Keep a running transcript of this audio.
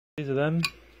These are them.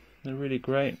 They're really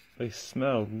great. They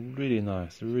smell really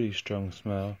nice. A really strong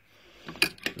smell.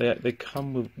 They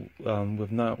come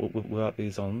without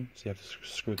these on, so you have to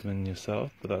screw them in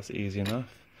yourself, but that's easy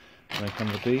enough. And they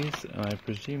come with these, and I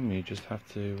presume you just have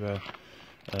to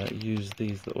use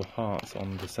these little hearts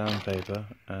on the sandpaper,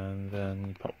 and then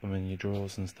you pop them in your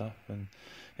drawers and stuff, and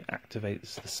it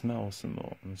activates the smell some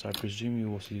more. And so I presume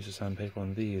you also use the sandpaper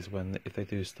on these if they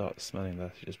do start smelling,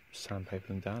 that you just sandpaper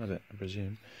them down a bit, I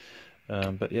presume.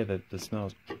 But yeah, the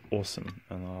smell's awesome,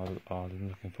 and I'm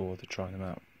looking forward to trying them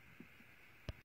out.